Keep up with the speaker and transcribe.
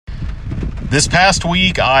This past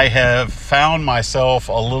week, I have found myself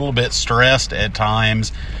a little bit stressed at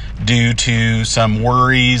times due to some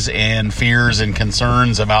worries and fears and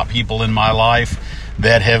concerns about people in my life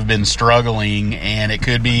that have been struggling. And it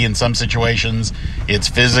could be, in some situations, it's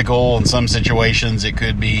physical. In some situations, it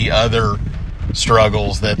could be other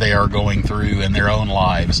struggles that they are going through in their own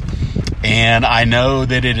lives. And I know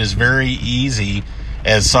that it is very easy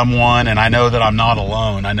as someone, and I know that I'm not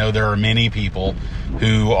alone. I know there are many people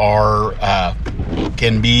who are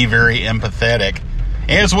can be very empathetic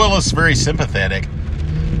as well as very sympathetic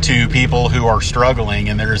to people who are struggling,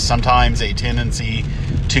 and there is sometimes a tendency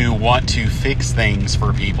to want to fix things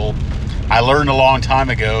for people. I learned a long time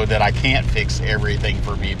ago that I can't fix everything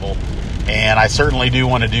for people, and I certainly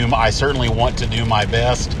want to do my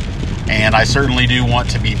best, and I certainly do want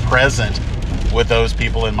to be present with those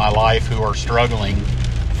people in my life who are struggling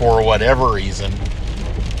for whatever reason.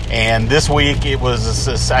 And this week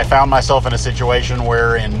I found myself in a situation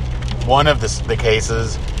where in one of the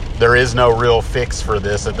cases, there is no real fix for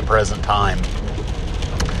this at the present time.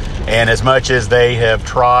 And as much as they have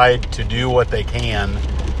tried to do what they can,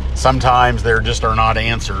 sometimes there just are not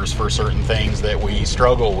answers for certain things that we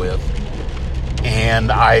struggle with.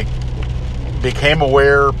 And I became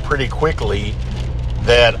aware pretty quickly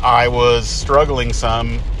that I was struggling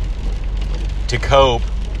some to cope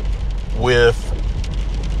with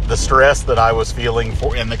the stress that I was feeling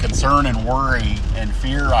and the concern and worry and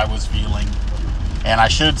fear I was feeling. And I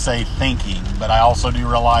should say thinking, but I also do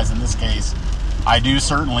realize in this case, I do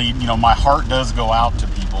certainly, my heart does go out to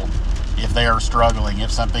people if they are struggling,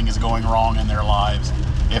 if something is going wrong in their lives,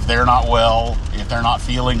 if they're not well, if they're not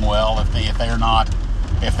feeling well, if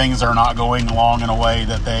things are not going along in a way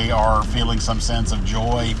that they are feeling some sense of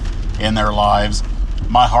joy in their lives.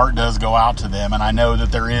 My heart does go out to them, and I know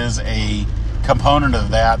that there is a component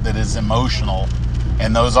of that is emotional,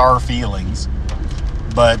 and those are feelings.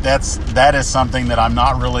 But that is something that I'm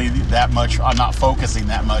not focusing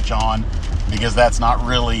that much on, because that's not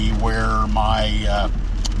really where my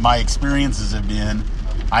experiences have been.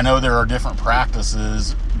 I know there are different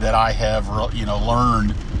practices that I have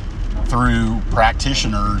learned through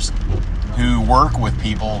practitioners who work with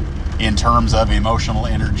people in terms of emotional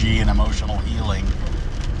energy and emotional healing.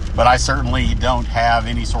 But I certainly don't have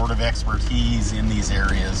any sort of expertise in these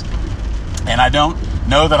areas. And I don't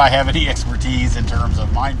know that I have any expertise in terms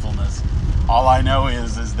of mindfulness. All I know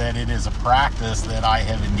is that it is a practice that I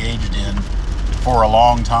have engaged in for a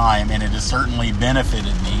long time, and it has certainly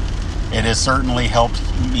benefited me. It has certainly helped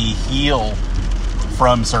me heal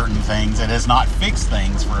from certain things. It has not fixed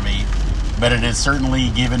things for me, but it has certainly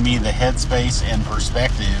given me the headspace and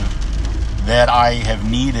perspective that I have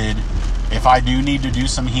needed. If I do need to do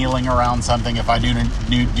some healing around something, if I do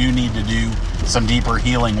need to do some deeper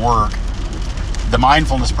healing work, the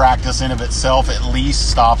mindfulness practice in of itself at least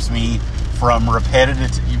stops me from repeatedly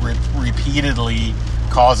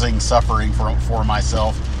causing suffering for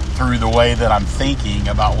myself through the way that I'm thinking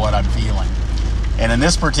about what I'm feeling. And in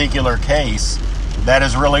this particular case, that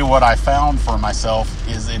is really what I found for myself,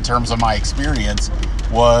 is in terms of my experience,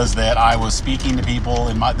 was that I was speaking to people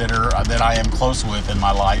that I am close with in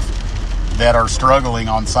my life that are struggling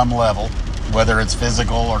on some level, whether it's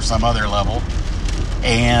physical or some other level.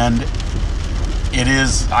 And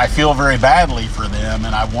I feel very badly for them,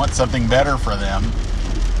 and I want something better for them.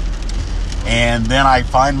 And then I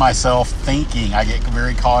find myself thinking, I get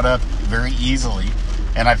very caught up very easily.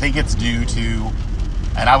 And I think it's due to,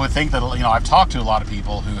 and I would think that, I've talked to a lot of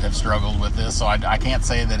people who have struggled with this, so I can't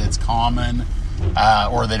say that it's common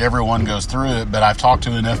or that everyone goes through it, but I've talked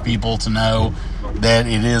to enough people to know that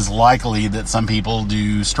it is likely that some people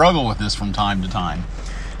do struggle with this from time to time.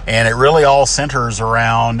 And it really all centers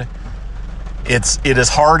around, it is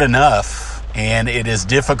hard enough, and it is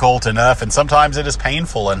difficult enough, and sometimes it is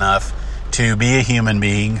painful enough to be a human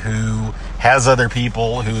being who has other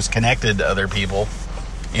people, who's connected to other people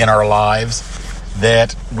in our lives,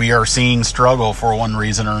 that we are seeing struggle for one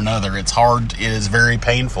reason or another. It's hard, it is very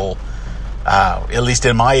painful, at least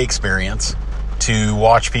in my experience, to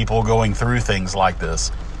watch people going through things like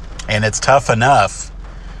this. And it's tough enough.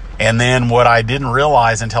 And then what I didn't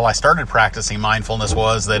realize until I started practicing mindfulness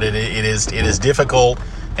was that it is difficult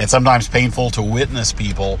and sometimes painful to witness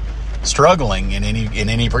people struggling in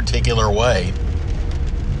any particular way.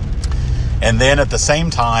 And then at the same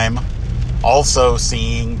time, also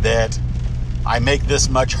seeing that I make this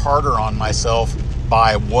much harder on myself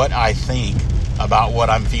by what I think about what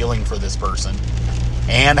I'm feeling for this person,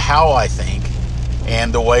 and how I think,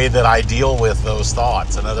 and the way that I deal with those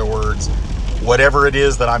thoughts. In other words, whatever it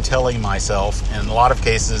is that I'm telling myself, in a lot of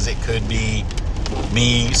cases it could be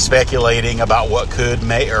me speculating about what could,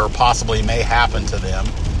 may, or possibly may happen to them.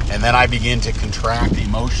 And then I begin to contract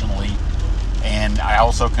emotionally, and I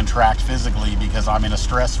also contract physically because I'm in a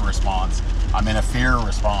stress response. I'm in a fear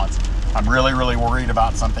response. I'm really, really worried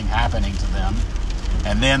about something happening to them.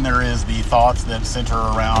 And then there is the thoughts that center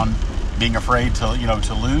around being afraid to,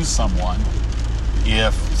 to lose someone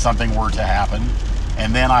if something were to happen.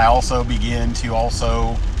 And then I also begin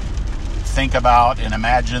to think about and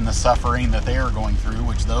imagine the suffering that they are going through,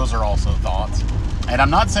 which those are also thoughts. And I'm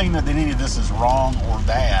not saying that any of this is wrong or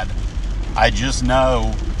bad. I just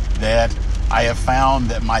know that I have found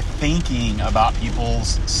that my thinking about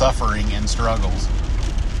people's suffering and struggles,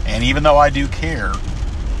 and even though I do care,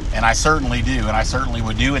 and I certainly do, and I certainly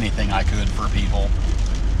would do anything I could for people,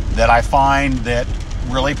 that I find that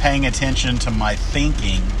really paying attention to my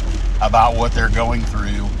thinking about what they're going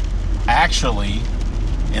through actually,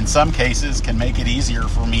 in some cases, can make it easier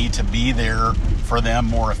for me to be there for them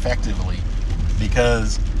more effectively.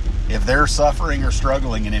 Because if they're suffering or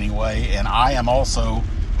struggling in any way, and I am also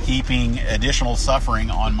heaping additional suffering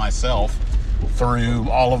on myself through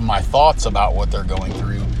all of my thoughts about what they're going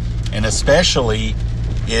through, and especially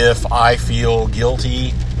if I feel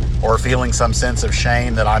guilty or feeling some sense of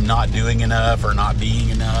shame that I'm not doing enough or not being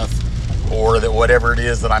enough, or that whatever it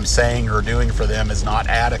is that I'm saying or doing for them is not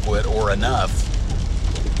adequate or enough,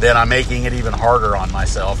 then I'm making it even harder on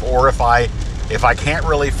myself. Or if I can't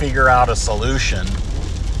really figure out a solution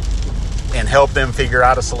and help them figure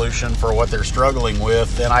out a solution for what they're struggling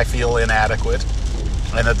with, then I feel inadequate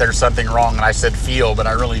and that there's something wrong. And I said feel, but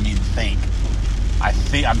I really mean think.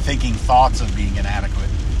 I'm thinking thoughts of being inadequate.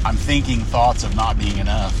 I'm thinking thoughts of not being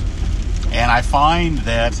enough. And I find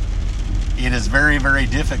that it is very, very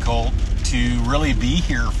difficult to really be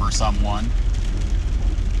here for someone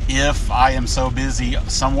if I am so busy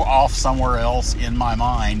somewhere else in my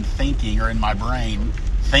mind thinking, or in my brain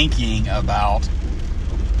thinking about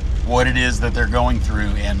what it is that they're going through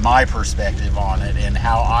and my perspective on it, and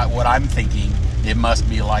what I'm thinking it must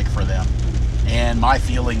be like for them, and my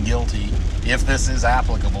feeling guilty, if this is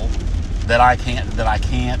applicable, that I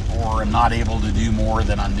can't or am not able to do more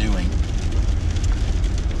than I'm doing.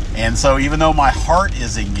 And so even though my heart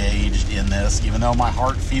is engaged in this, even though my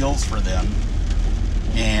heart feels for them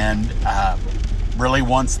and really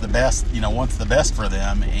wants the best for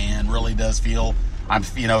them, and really does feel,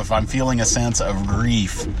 if I'm feeling a sense of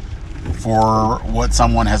grief for what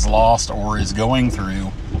someone has lost or is going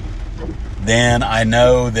through, then I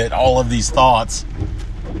know that all of these thoughts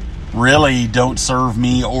really don't serve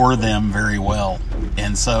me or them very well.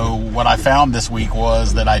 And so what I found this week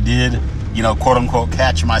was that I did, quote unquote,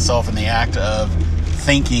 catch myself in the act of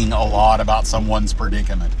thinking a lot about someone's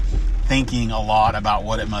predicament, thinking a lot about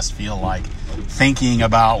what it must feel like, thinking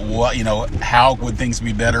about what, how would things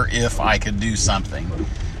be better if I could do something.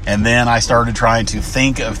 And then I started trying to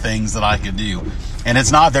think of things that I could do. And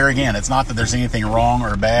it's not that there's anything wrong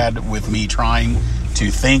or bad with me trying to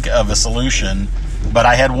think of a solution. But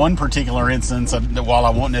I had one particular instance, while I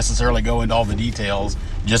won't necessarily go into all the details,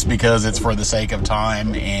 just because it's for the sake of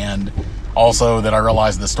time, and also that I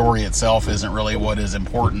realize the story itself isn't really what is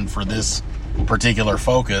important for this particular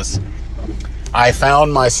focus. I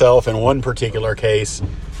found myself in one particular case,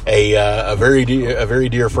 a very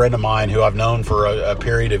dear friend of mine who I've known for a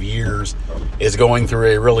period of years is going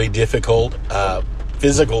through a really difficult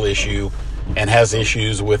physical issue and has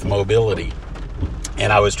issues with mobility.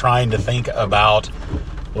 And I was trying to think about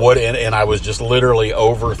and I was just literally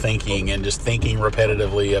overthinking and just thinking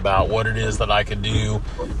repetitively about what it is that I could do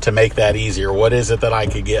to make that easier. What is it that I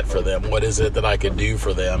could get for them? What is it that I could do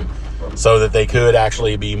for them so that they could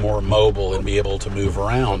actually be more mobile and be able to move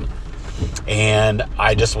around? And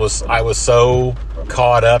I was so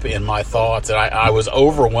caught up in my thoughts, and I was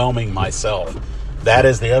overwhelming myself. That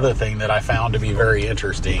is the other thing that I found to be very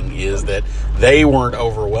interesting, is that they weren't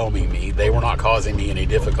overwhelming me. They were not causing me any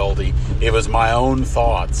difficulty. It was my own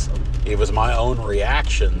thoughts. It was my own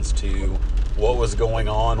reactions to what was going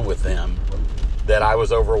on with them that I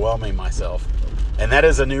was overwhelming myself. And that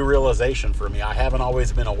is a new realization for me. I haven't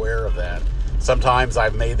always been aware of that. Sometimes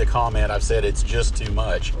I've made the comment, I've said it's just too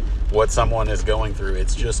much. What someone is going through,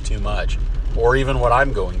 it's just too much. Or even what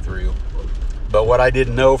I'm going through. But what I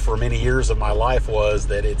didn't know for many years of my life was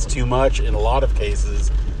that it's too much in a lot of cases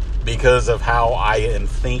because of how I am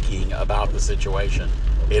thinking about the situation.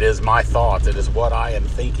 It is my thoughts. It is what I am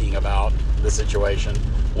thinking about the situation.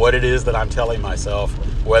 What it is that I'm telling myself,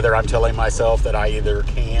 whether I'm telling myself that I either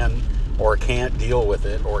can or can't deal with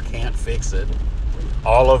it or can't fix it.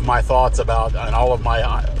 All of my thoughts about, and all of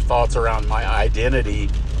my thoughts around my identity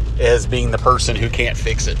as being the person who can't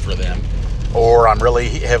fix it for them. or I'm really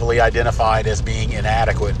heavily identified as being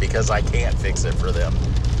inadequate because I can't fix it for them,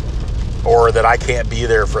 or that I can't be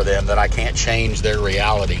there for them, that I can't change their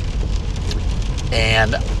reality.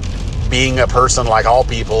 And being a person like all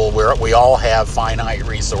people, we all have finite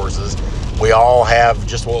resources. We all have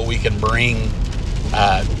just what we can bring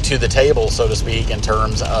to the table, so to speak, in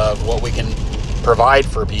terms of what we can provide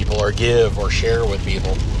for people or give or share with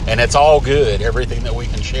people. And it's all good. Everything that we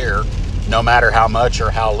can share, no matter how much or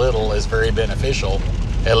how little, is very beneficial,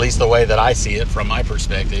 at least the way that I see it from my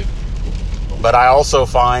perspective. But I also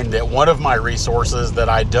find that one of my resources that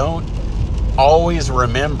I don't always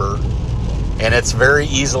remember, and it's very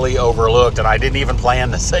easily overlooked, and I didn't even plan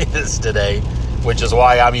to say this today, which is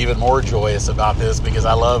why I'm even more joyous about this, because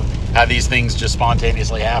I love how these things just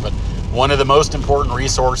spontaneously happen. One of the most important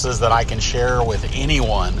resources that I can share with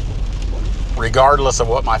anyone, regardless of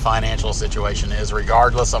what my financial situation is,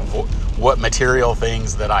 regardless of what material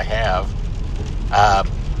things that I have,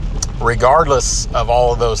 regardless of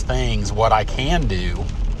all of those things, what I can do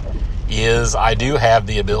is I do have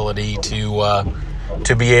the ability to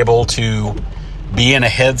be able to be in a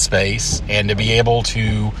headspace and to be able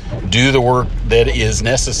to do the work that is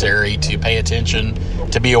necessary to pay attention,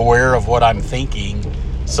 to be aware of what I'm thinking,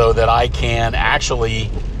 so that I can actually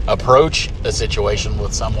approach a situation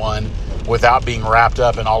with someone without being wrapped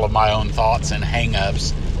up in all of my own thoughts and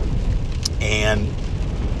hang-ups and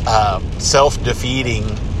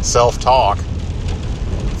self-defeating self-talk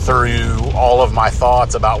through all of my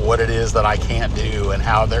thoughts about what it is that I can't do and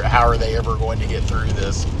how are they ever going to get through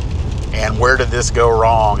this, and where did this go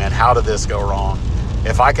wrong and how did this go wrong.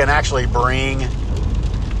 If I can actually bring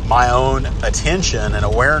my own attention and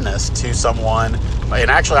awareness to someone, and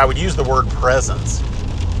actually I would use the word presence.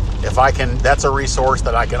 If I can, that's a resource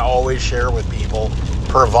that I can always share with people,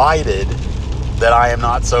 provided that I am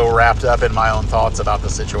not so wrapped up in my own thoughts about the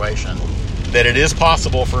situation, that it is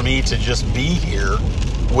possible for me to just be here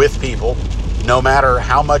with people, no matter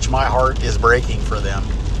how much my heart is breaking for them,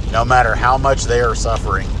 no matter how much they are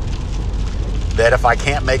suffering. That if I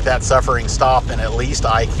can't make that suffering stop, then at least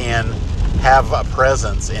I can have a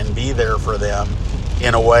presence and be there for them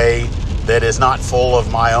in a way that is not full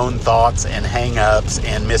of my own thoughts and hang-ups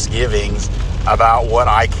and misgivings about what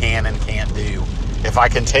I can and can't do. If I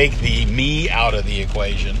can take the me out of the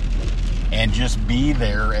equation and just be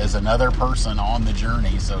there as another person on the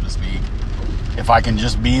journey, so to speak, if I can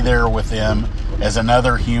just be there with them as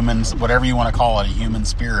another human, whatever you want to call it, a human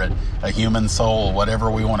spirit, a human soul, whatever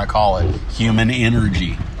we want to call it, human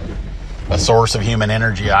energy, a source of human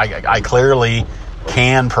energy, I clearly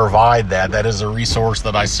can provide that. That is a resource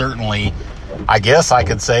that I guess I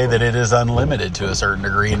could say that it is unlimited to a certain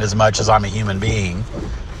degree, and as much as I'm a human being,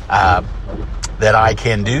 that I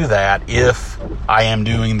can do that if I am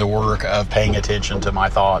doing the work of paying attention to my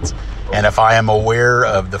thoughts. And if I am aware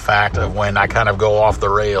of the fact of when I kind of go off the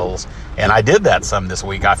rails, and I did that some this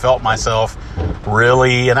week, I felt myself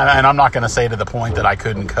really, and I'm not going to say to the point that I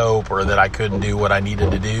couldn't cope or that I couldn't do what I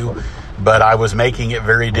needed to do, but I was making it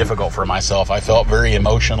very difficult for myself. I felt very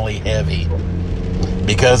emotionally heavy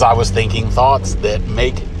because I was thinking thoughts that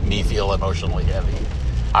make me feel emotionally heavy.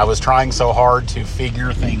 I was trying so hard to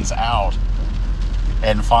figure things out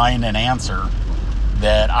and find an answer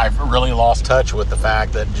that I've really lost touch with the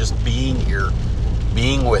fact that just being here,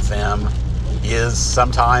 being with them, is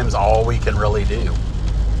sometimes all we can really do.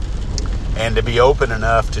 And to be open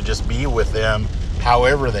enough to just be with them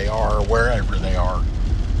however they are, wherever they are,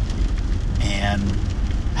 and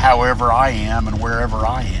however I am and wherever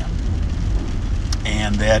I am.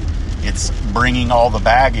 And that it's bringing all the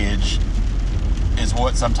baggage is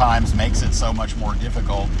what sometimes makes it so much more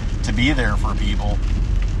difficult to be there for people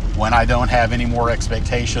when I don't have any more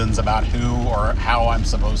expectations about who or how I'm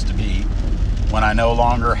supposed to be, when I no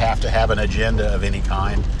longer have to have an agenda of any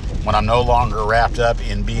kind, when I'm no longer wrapped up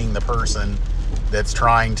in being the person that's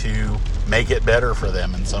trying to make it better for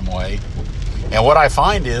them in some way. And what I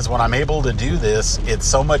find is when I'm able to do this, it's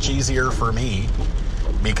so much easier for me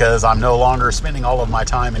because I'm no longer spending all of my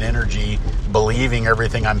time and energy believing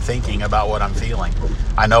everything I'm thinking about what I'm feeling.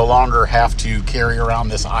 I no longer have to carry around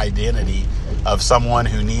this identity of someone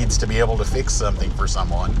who needs to be able to fix something for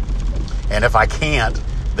someone. And if I can't,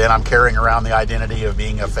 then I'm carrying around the identity of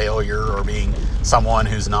being a failure or being someone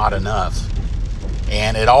who's not enough.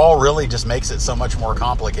 And it all really just makes it so much more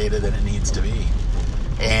complicated than it needs to be.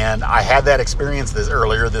 And I had that experience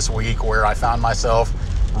earlier this week where I found myself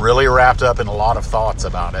really wrapped up in a lot of thoughts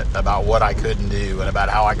about it, about what I couldn't do and about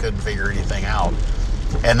how I couldn't figure anything out.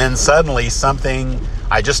 And then suddenly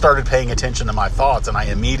I just started paying attention to my thoughts, and I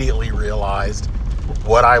immediately realized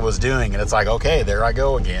what I was doing. And it's like, okay, there I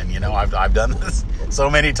go again. You know, I've done this so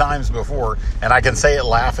many times before, and I can say it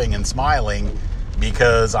laughing and smiling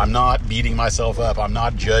because I'm not beating myself up. I'm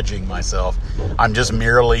not judging myself. I'm just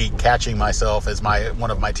merely catching myself, as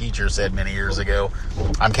one of my teachers said many years ago,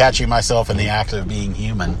 I'm catching myself in the act of being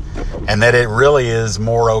human, and that it really is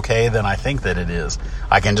more okay than I think that it is.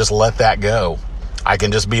 I can just let that go. I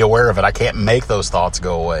can just be aware of it. I can't make those thoughts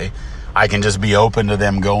go away. I can just be open to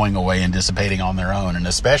them going away and dissipating on their own, and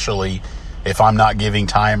especially if I'm not giving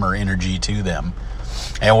time or energy to them.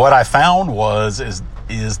 And what I found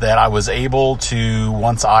is that I was able to,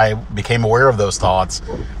 once I became aware of those thoughts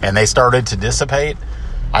and they started to dissipate,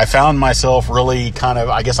 I found myself really kind of,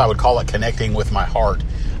 I guess I would call it connecting with my heart.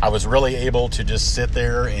 I was really able to just sit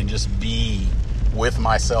there and just be with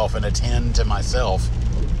myself and attend to myself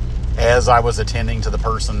as I was attending to the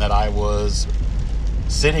person that I was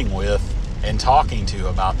sitting with and talking to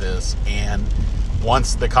about this. And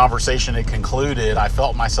once the conversation had concluded, I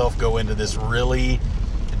felt myself go into this really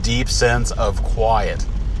deep sense of quiet.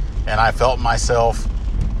 And I felt myself,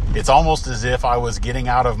 it's almost as if I was getting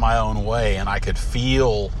out of my own way, and I could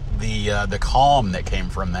feel the calm that came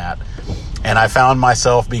from that. And I found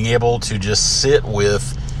myself being able to just sit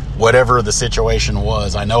with whatever the situation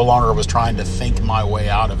was. I no longer was trying to think my way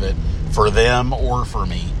out of it for them or for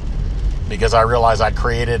me, because I realized I'd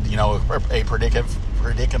created, a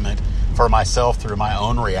predicament for myself through my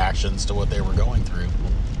own reactions to what they were going through.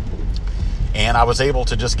 And I was able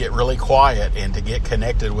to just get really quiet and to get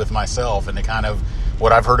connected with myself, and to kind of,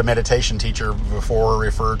 what I've heard a meditation teacher before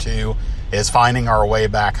refer to as finding our way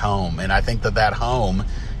back home. And I think that home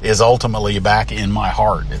is ultimately back in my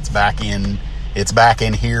heart. It's back in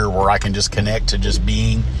here, where I can just connect to just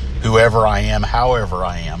being whoever I am, however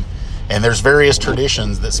I am. And there's various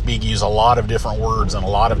traditions that use a lot of different words and a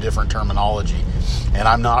lot of different terminology. And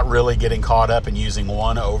I'm not really getting caught up in using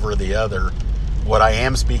one over the other. What I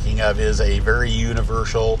am speaking of is a very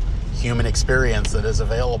universal human experience that is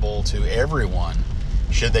available to everyone,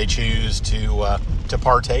 should they choose to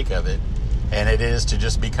partake of it. And it is to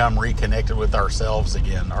just become reconnected with ourselves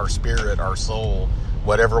again, our spirit, our soul,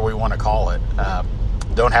 whatever we want to call it.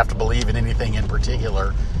 Don't have to believe in anything in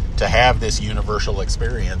particular to have this universal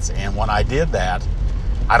experience. And when I did that,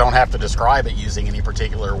 I don't have to describe it using any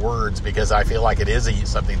particular words, because I feel like it is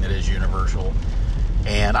something that is universal.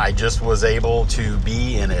 And I just was able to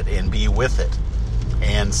be in it and be with it.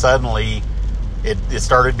 And suddenly it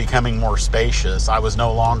started becoming more spacious. I was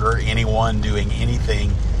no longer anyone doing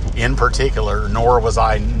anything in particular, nor was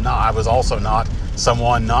I was also not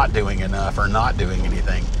someone not doing enough or not doing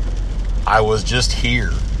anything. I was just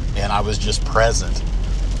here, and I was just present.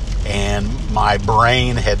 And my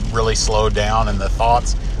brain had really slowed down, and the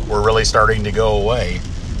thoughts were really starting to go away.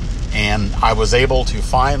 And I was able to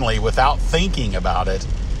finally, without thinking about it,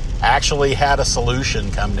 actually had a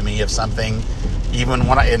solution come to me of something. Even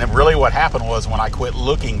when what happened was, when I quit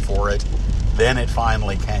looking for it, then it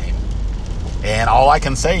finally came. And all I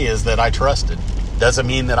can say is that I trusted. Doesn't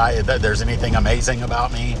mean that there's anything amazing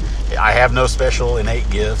about me. I have no special innate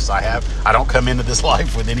gifts. I don't come into this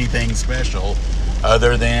life with anything special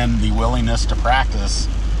other than the willingness to practice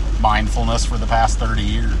mindfulness for the past 30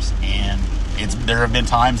 years. And there have been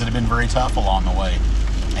times that have been very tough along the way,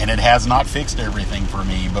 and it has not fixed everything for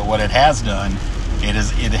me. But what it has done, it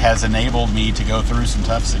has enabled me to go through some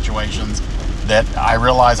tough situations that I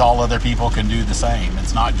realize all other people can do the same.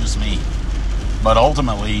 It's not just me. But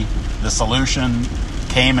ultimately, the solution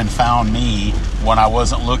came and found me when I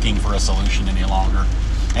wasn't looking for a solution any longer.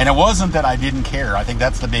 And it wasn't that I didn't care. I think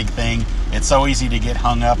that's the big thing. It's so easy to get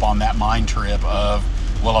hung up on that mind trip of,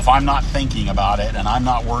 well, if I'm not thinking about it and I'm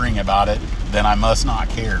not worrying about it, then I must not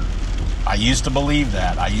care. I used to believe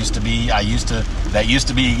that. That used to be,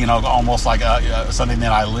 almost like something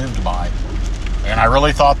that I lived by. And I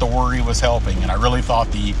really thought the worry was helping. And I really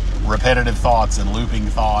thought the repetitive thoughts and looping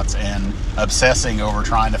thoughts and obsessing over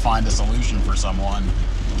trying to find a solution for someone,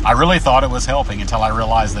 I really thought it was helping, until I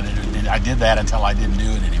realized that I did that until I didn't do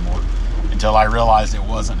it anymore. Until I realized it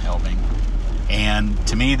wasn't helping. And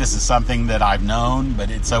to me, this is something that I've known, but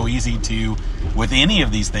it's so easy to, with any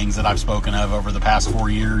of these things that I've spoken of over the past 4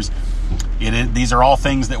 years, these are all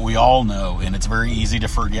things that we all know, and it's very easy to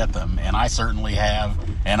forget them. And I certainly have,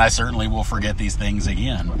 and I certainly will forget these things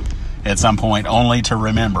again at some point, only to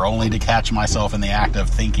remember, only to catch myself in the act of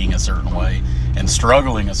thinking a certain way and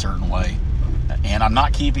struggling a certain way. And I'm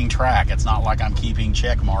not keeping track. It's not like I'm keeping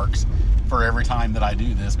check marks for every time that I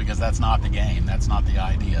do this, because that's not the game. That's not the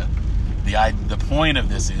idea. The point of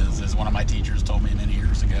this is one of my teachers told me many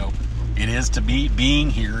years ago, it is to being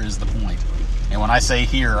here is the point. And when I say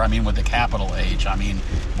here, I mean with the capital H. I mean,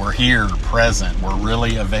 we're here, present. We're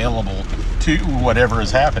really available to whatever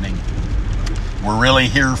is happening. We're really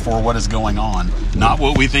here for what is going on. Not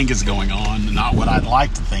what we think is going on, not what I'd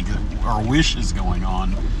like to think or wish is going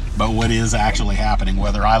on, but what is actually happening,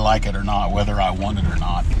 whether I like it or not, whether I want it or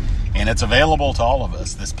not. And it's available to all of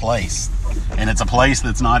us, this place. And it's a place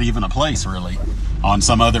that's not even a place, really, on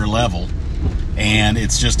some other level. And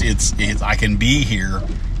it's just, I can be here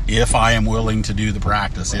if I am willing to do the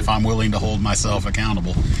practice, if I'm willing to hold myself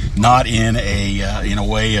accountable, not in a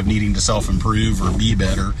way of needing to self-improve or be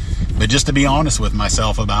better, but just to be honest with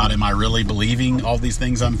myself about, am I really believing all these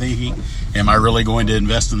things I'm thinking? Am I really going to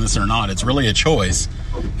invest in this or not? It's really a choice,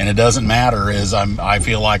 and it doesn't matter as I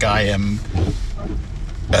feel like I am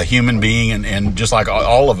a human being, and just like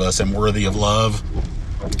all of us, am worthy of love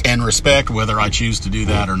and respect, whether I choose to do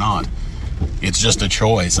that or not. It's just a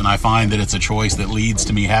choice, and I find that it's a choice that leads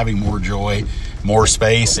to me having more joy, more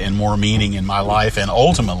space, and more meaning in my life, and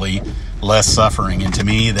ultimately less suffering. And to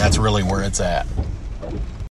me, that's really where it's at.